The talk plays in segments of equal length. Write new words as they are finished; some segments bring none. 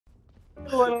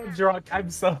a little drunk. I'm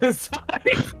so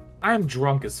sorry. I'm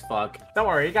drunk as fuck. Don't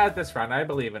worry, you got this round. I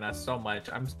believe in us so much.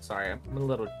 I'm sorry. I'm a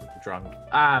little drunk.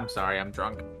 I'm sorry. I'm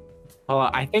drunk. Hold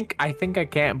on. I think I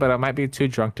can't, but I might be too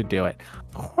drunk to do it.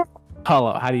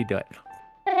 Hello. How do you do it?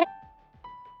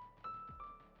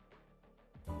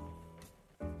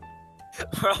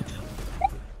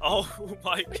 Oh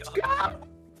my god.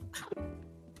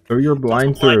 Throw your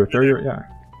blind through. Throw your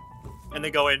And they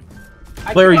go in.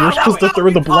 Larry, you're supposed to throw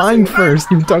the blind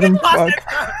first. You dumb fuck.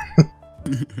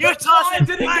 You tossed it.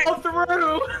 Didn't go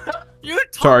through. You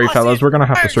Sorry, fellas. We're gonna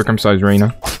have to circumcise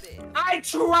Reina. I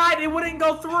tried. It wouldn't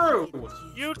go through.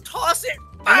 You toss it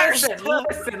first.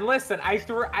 Listen. I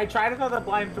tried to throw the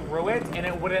blind through it, and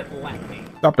it wouldn't let me.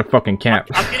 Stop the fucking camp.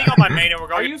 I'm getting on my main, and we're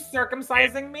going. Are you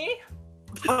circumcising me?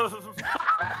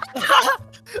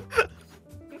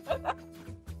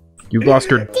 You've lost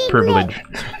your privilege.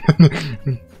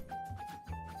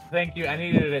 Thank you. I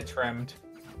needed it trimmed.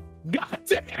 God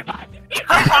damn.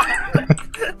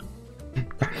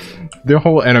 The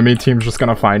whole enemy team's just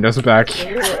gonna find us back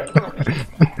here.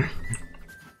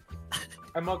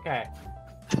 I'm okay.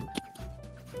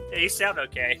 Yeah, you sound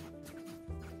okay.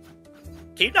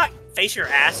 Can you not face your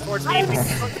ass towards me?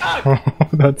 Oh,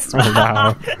 that's so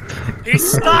loud.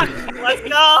 He's stuck! Let's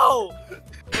go!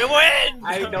 We win!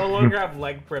 I no longer have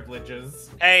leg privileges.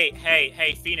 Hey,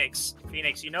 Phoenix.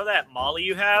 Phoenix, you know that Molly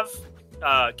you have?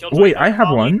 Wait, I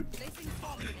have one?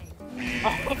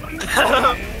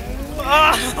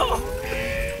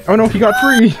 Oh no, he got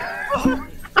free!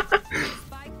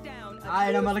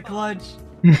 Alright, I'm out of clutch.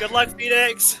 Good luck,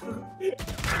 Phoenix!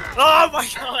 Oh my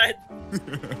god!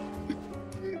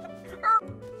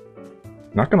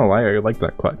 Not gonna lie, I like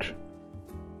that clutch.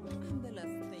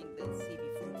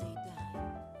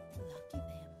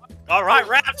 Alright,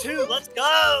 round 2, let's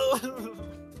go!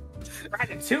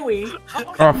 Ratatouille?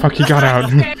 Oh fuck, he got out.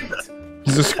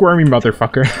 He's a squirmy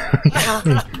motherfucker.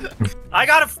 I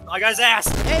got his ass!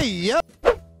 Hey, yo!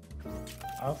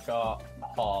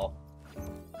 Alcohol.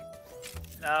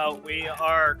 No, we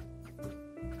are...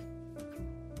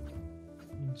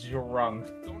 Drunk.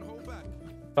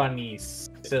 Funny,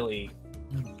 silly,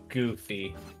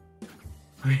 goofy.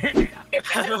 Let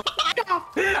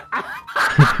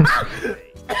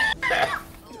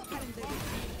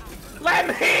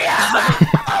me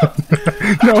out!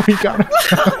 No, he got it.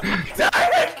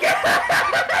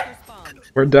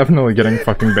 We're definitely getting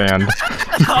fucking banned.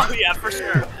 Oh yeah, for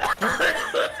sure.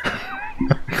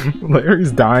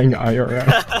 Larry's dying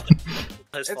IRL.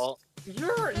 His fault.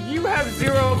 You have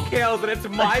 0 kills and it's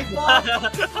my fault?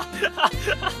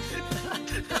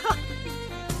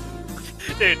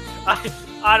 Dude,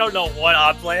 I don't know what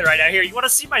I'm playing right now. Here, you want to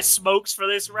see my smokes for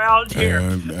this round? Here.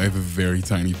 I have a very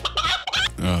tiny...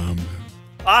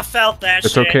 I felt that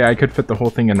It's shit. okay, I could fit the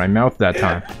whole thing in my mouth that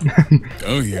time.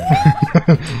 Oh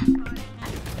yeah.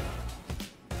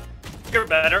 You're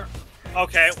better.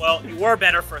 Okay, well, you were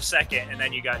better for a second, and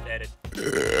then you got deaded.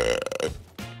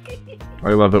 I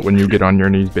love it when you get on your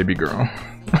knees, baby girl.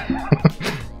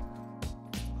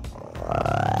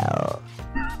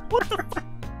 What the fuck?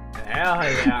 Hell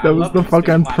yeah. That was the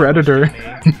fucking predator.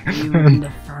 You and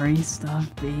the furry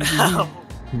stuff, baby.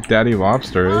 Daddy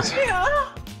Lobster is. Yeah.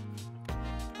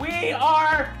 We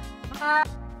are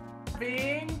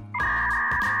being.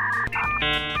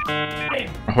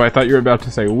 Oh, I thought you were about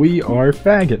to say, we are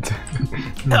faggot.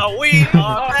 No, we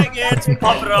are faggots.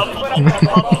 Pump it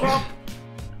up.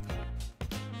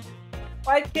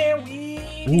 Why can't we?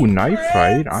 Ooh, knife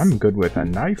fight? I'm good with a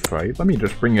knife fight. Let me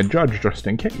just bring a judge just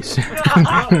in case.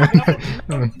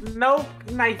 No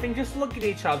knifing, just look at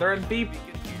each other and be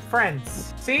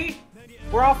friends. See?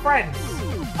 We're all friends.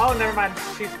 Oh, never mind.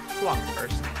 She's flunked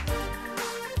first.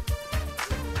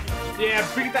 Yeah,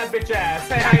 beat that bitch ass.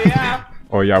 Hey, yeah.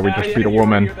 Oh yeah, we just beat a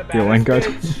woman. Feeling good.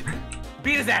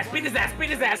 Beat his ass, beat his ass, beat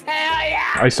his ass. Hell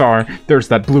yeah. I saw her. There's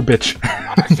that blue bitch.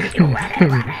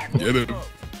 Get it.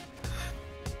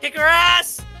 Kick her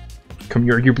ass! Come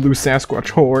here, you blue Sasquatch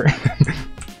whore.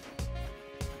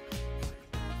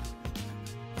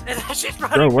 She's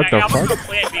running Bro, what back. the I'm gonna fuck? go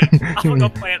plant B. I'm gonna go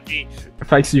plant B.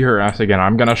 If I see her ass again,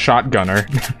 I'm gonna shotgun her.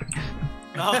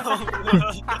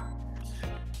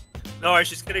 No,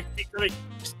 she's gonna be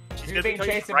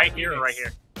right here, right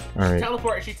here. Alright.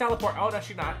 She teleport. Oh no,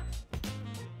 she's not.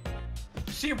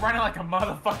 She running like a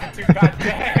motherfucker too.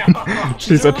 Goddamn.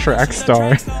 She's a track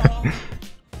star. She's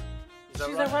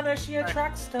a runner. She a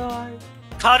track star.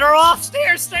 Cut her off!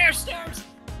 Stairs, stairs, stairs!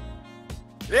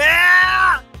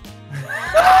 Yeah!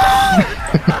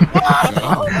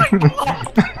 Oh my god!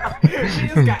 She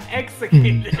just got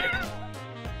executed.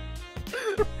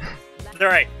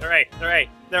 They're A. They're A. They're A.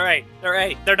 They're A. They're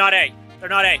A. They're not A. They're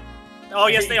not A. Oh,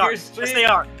 yes, they are. Yes, they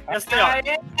are. Yes, they are.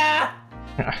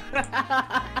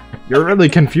 You're really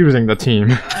confusing the team.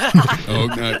 Oh,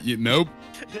 no, nope.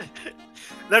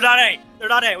 They're not A. They're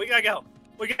not A. We gotta go.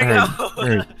 We gotta go.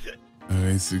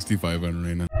 Alright. 65 on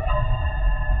right now.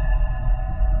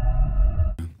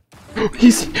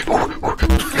 He's.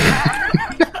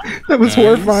 That was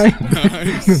horrifying.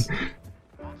 Nice.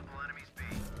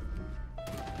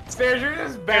 Stairs, you're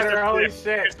just better. Holy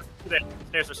shit. Stairs,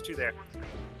 there's 2 there.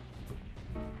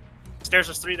 Stairs,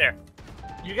 there's 3 there.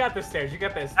 You got this, Stairs. You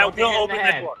got this. That will open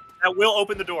the door. That will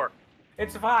open the door.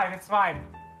 It's fine. It's fine.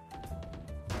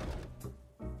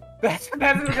 That's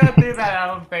gonna do that. I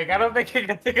don't think. I don't think you're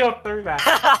gonna go through that.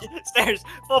 Stairs,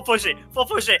 full push it. Full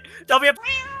push it. Don't be a.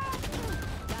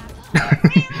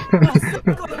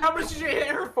 How much did you hit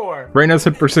her for? Reyna's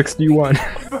hit for 61.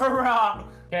 Bruh.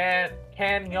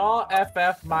 Can y'all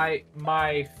FF my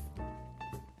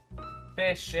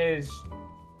fish is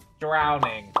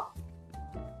drowning.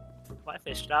 My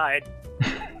fish died.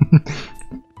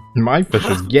 My fish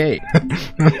is gay.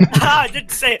 I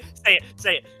didn't say it. Say it.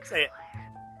 Say it. Say it.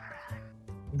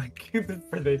 My Cupid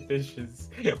for the fishes.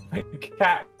 My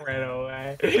cat ran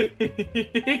away.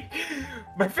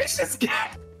 My fish is gay.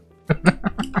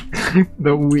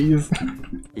 The wheeze.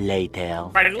 Later.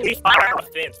 Friendly fire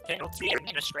offense penalty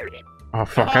administrated. Oh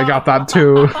fuck, I got that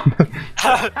too.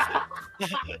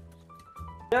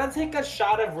 Can I take a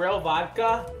shot of real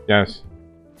vodka? Yes.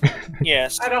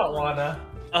 Yes. I don't wanna.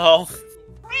 Oh.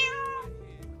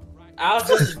 I'll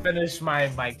just finish my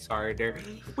mic harder.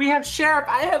 We have Sheriff.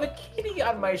 I have a kitty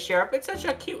on my Sheriff. It's such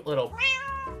a cute little.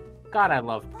 God, I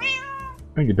love.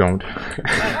 No, you don't.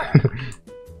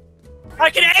 I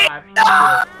can aim!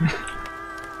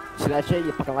 See that shit?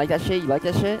 You fucking like that shit? You like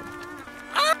that shit?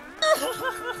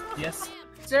 Yes,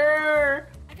 sir.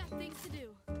 I got things to do.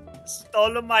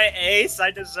 Stole my ace.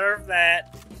 I deserve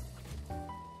that.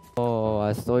 Oh,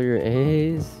 I stole your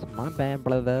ace. My bad,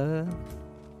 brother.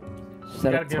 You Should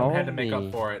gotta have give him told head to make up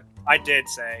me. for it. I did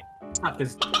say. Stop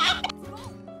this.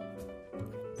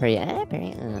 Hurry up,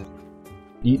 hurry up.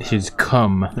 Eat his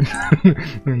cum.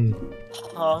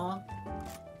 Huh?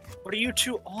 What are you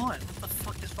two on? What the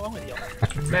fuck is wrong with you?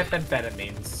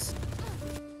 Methamphetamines.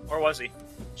 Where was he?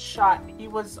 Shot. He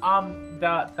was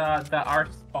the our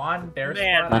spawn. Their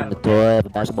Man. spawn. I On the don't door know. of the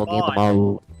basketball game Spawn.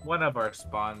 tomorrow. One of our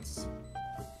spawns.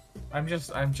 I'm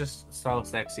just so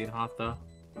sexy and hot though.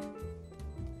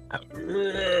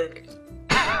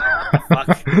 Fuck.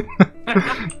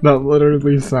 That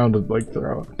literally sounded like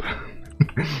throw up.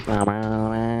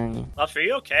 Not for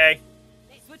you, okay.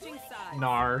 Switching sides.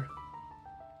 Nar.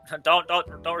 Don't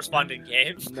respond in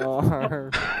game. No.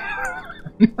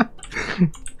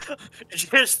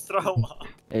 Just throw up.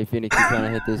 Hey, Phoenix, you trying to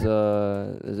hit this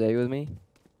A with me?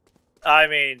 I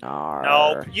mean, no.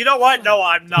 Arr. You know what? No,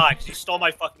 I'm not. 'Cause you stole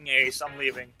my fucking ace. I'm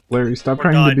leaving. Larry, stop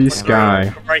We're trying to done. be We're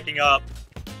Sky. We're breaking up.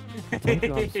 I told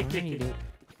you I'm sorry, dude.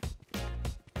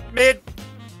 Mid.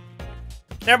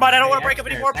 Never mind. I don't Hey, want to break up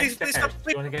anymore. xStairs, Please come. xStairs.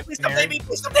 You wanna get Please come married? save me.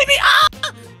 Please come save me. Ah!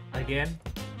 Again.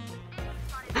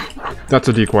 That's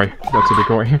a decoy. That's a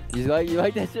decoy. You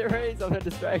like that shit, right? So I'm gonna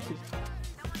distract you.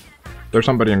 There's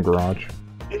somebody in garage.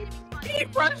 He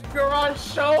rushed garage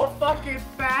so fucking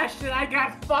fast and I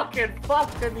got fucking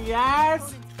fucked in the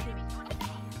ass.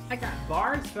 I got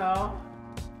bars though.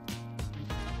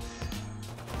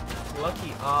 Lucky.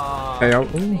 Hey, oh,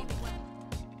 ooh.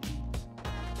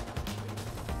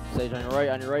 Sage on your right,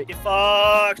 on your right. Get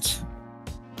fucked.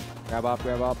 Grab up,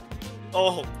 grab up.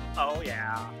 Oh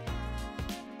yeah.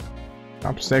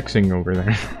 Stop sexing over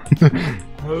there.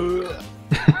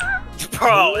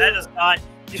 Bro, that does not.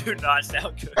 Do not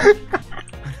sound good.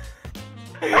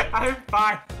 I'm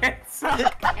fine. It's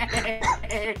okay.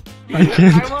 I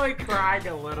can't. I'm only crying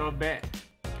a little bit.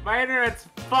 My internet's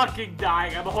fucking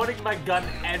dying. I'm holding my gun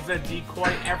as a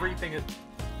decoy. Everything is.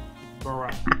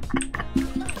 Bruh.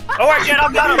 Oh, I get.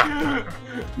 I'm got him.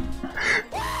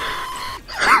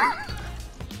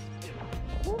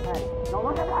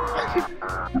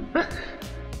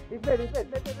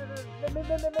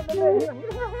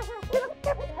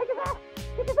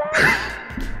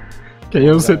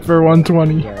 KO's hit for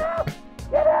 120.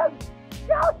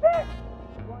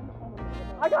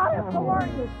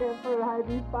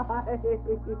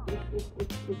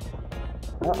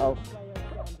 Uh-oh.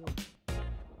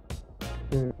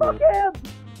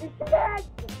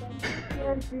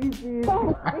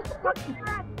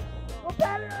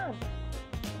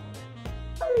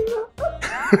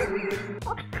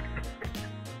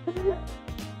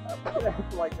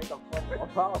 Like make a phone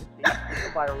call.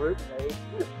 My roommate.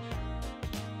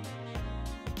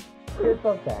 It's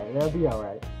okay. It'll be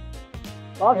alright.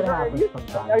 Are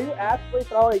you actually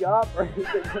throwing up, or is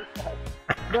it just like...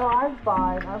 No, I'm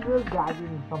fine. I'm just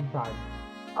gagging sometimes.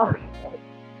 Okay.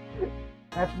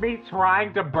 That's me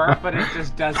trying to burp, but it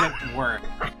just doesn't work.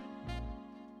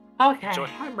 Okay, Joy-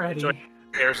 I'm ready.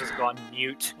 Theirs has gone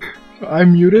mute.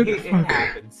 I'm muted? It Fuck.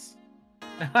 happens.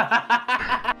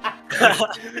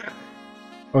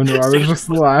 Oh no, I was just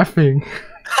laughing.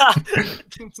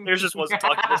 Theirs just wasn't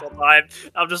talking this whole time.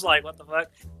 I'm just like, what the fuck?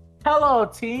 Hello,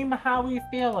 team. How we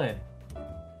feeling?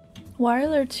 Why are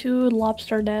there 2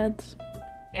 lobster dads?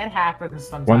 It happens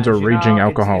sometimes. One's a you raging know,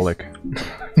 alcoholic.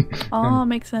 Oh,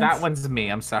 makes sense. That one's me.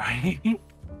 I'm sorry.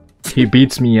 He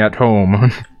beats me at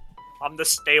home. I'm the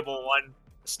stable one.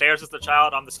 Stairs is the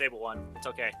child, I'm the stable one. It's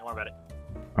okay, don't worry about it.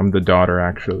 I'm the daughter,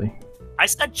 actually. I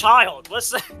said child,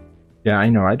 listen! Yeah, I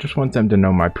know. I just want them to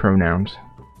know my pronouns.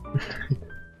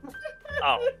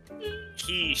 Oh.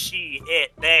 He, she,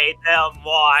 it, they, them,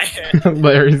 why.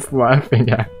 Larry's laughing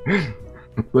at.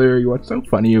 Larry, what's so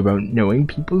funny about knowing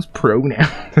people's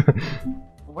pronouns?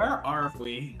 Where are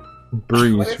we?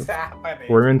 Breeze. What is happening?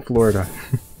 We're in Florida.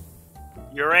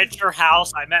 You're at your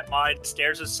house, I'm at mine,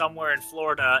 Stairs is somewhere in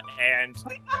Florida, and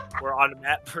we're on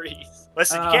Matt Breeze.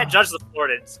 Listen, you can't judge the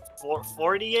Floridians.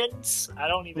 Floridians? I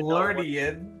don't even know.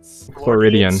 Floridians.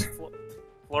 Floridian.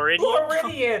 Floridian?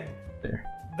 Floridian. There.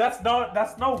 That's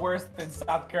no worse than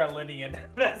South Carolinian.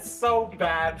 That's so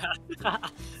bad.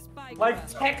 Like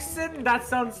Texan, that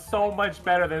sounds so much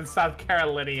better than South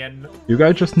Carolinian. You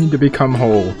guys just need to become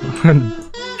whole.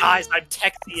 Guys, I'm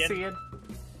Texian.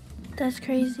 That's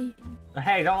crazy.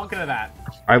 Hey, don't look into that.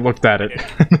 I looked at it.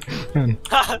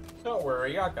 Don't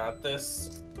worry, I got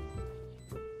this.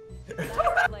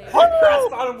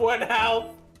 Pressed on 1 health.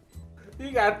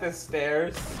 You got this,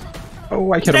 Stairs.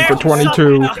 Oh, I hit him for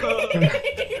 22.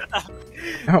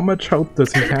 How much health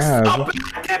does he have?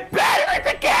 Get better at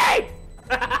the game!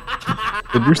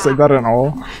 Did you say that in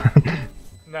all?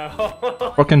 No.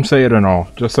 Fucking say it in all,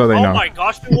 just so they know. Oh my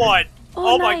gosh, we won!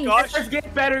 Oh, my nice. gosh! Stairs,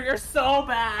 get better, you're so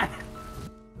bad.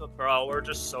 Bro, we're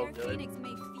just so good.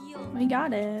 We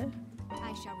got it.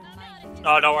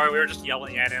 Oh, don't worry, we were just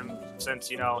yelling at him since,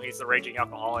 you know, he's the raging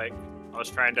alcoholic. I was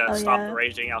trying to stop the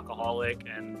raging alcoholic,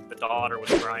 and the daughter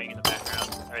was crying in the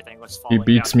background. Everything was He falling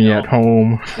beats me at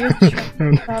home. You're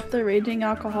trying to stop the raging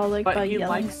alcoholic But by he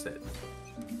yelling. likes it.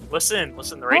 Listen,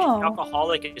 the raging Oh.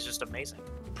 alcoholic is just amazing.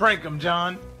 Prank him,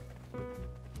 John.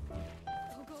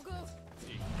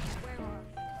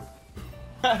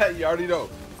 You already know.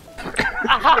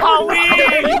 Howie!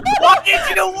 What did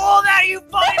you do all that, you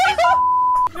fucking...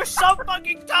 You're so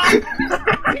fucking dumb!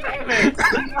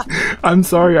 I'm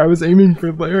sorry, I was aiming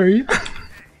for Larry.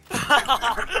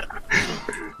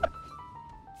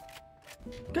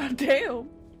 God damn.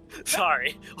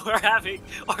 Sorry, we're having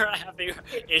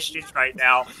issues right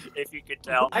now, if you could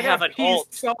tell. I have got an peace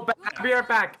ult. so bad. I'll be right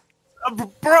back.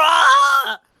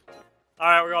 Bruh!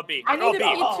 Alright, we're gonna beat. I We're need to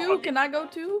gonna be beat. too. Can I go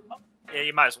too? Yeah,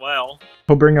 you might as well.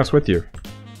 He'll bring us with you.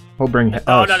 He'll bring us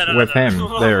with him.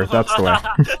 There, that's the way.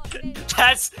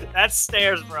 That's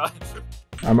Stairs, bro.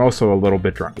 I'm also a little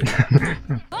bit drunk.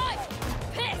 Ah,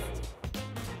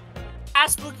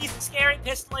 spooky, scary,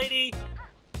 pissed lady.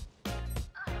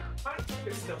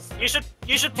 You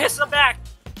should piss him back.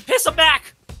 Piss him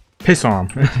back. Piss on.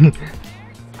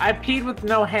 I peed with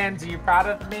no hands. Are you proud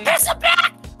of me? Piss him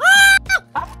back.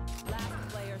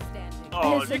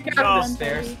 Oh, Piss it no. down,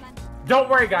 Stairs. buddy. Don't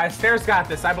worry, guys. Stairs got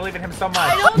this. I believe in him so much.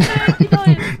 I don't think you know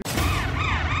it.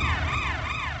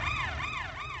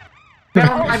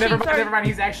 Never mind.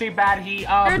 He's actually bad. He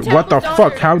What the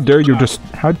fuck? How dare you just...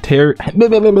 How dare...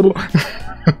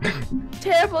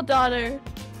 Terrible daughter.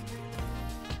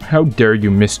 How dare you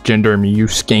misgender me, you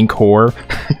skank whore.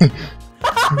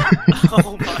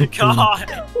 Oh my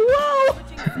god. Whoa.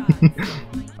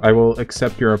 I will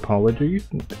accept your apology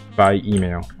by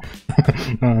email.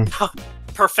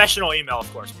 Professional email,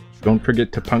 of course. Don't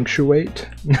forget to punctuate.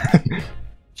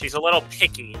 She's a little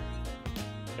picky.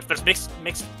 If there's mixed,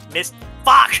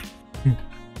 fuck!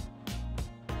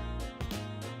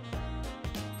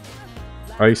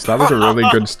 Ice, that was a really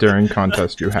good staring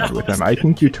contest you had with him. I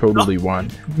think you totally won.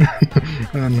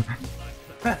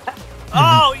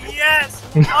 Oh, yes!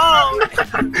 Oh!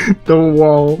 The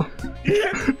wall.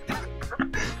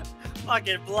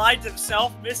 Fucking blinds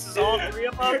himself, misses all 3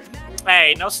 of them.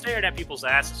 Hey, no staring at people's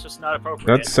ass, it's just not appropriate.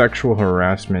 That's sexual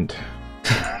harassment.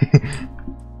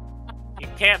 You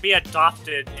can't be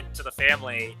adopted into the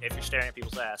family if you're staring at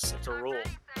people's ass. It's a rule.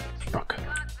 Fuck.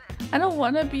 I don't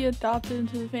want to be adopted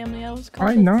into the family. I was called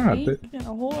Why a not? snake and a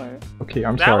whore. Okay,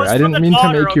 I'm That sorry. was I from didn't the mean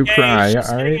daughter, to make you okay? cry, She's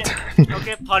gonna alright? You'll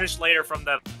get punished later from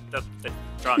the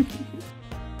drunk.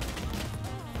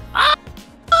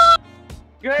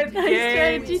 Good Nice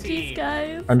game, try, GG's, team.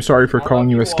 guys. I'm sorry for I calling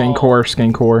love you a you all.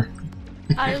 skankor.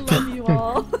 I love you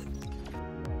all.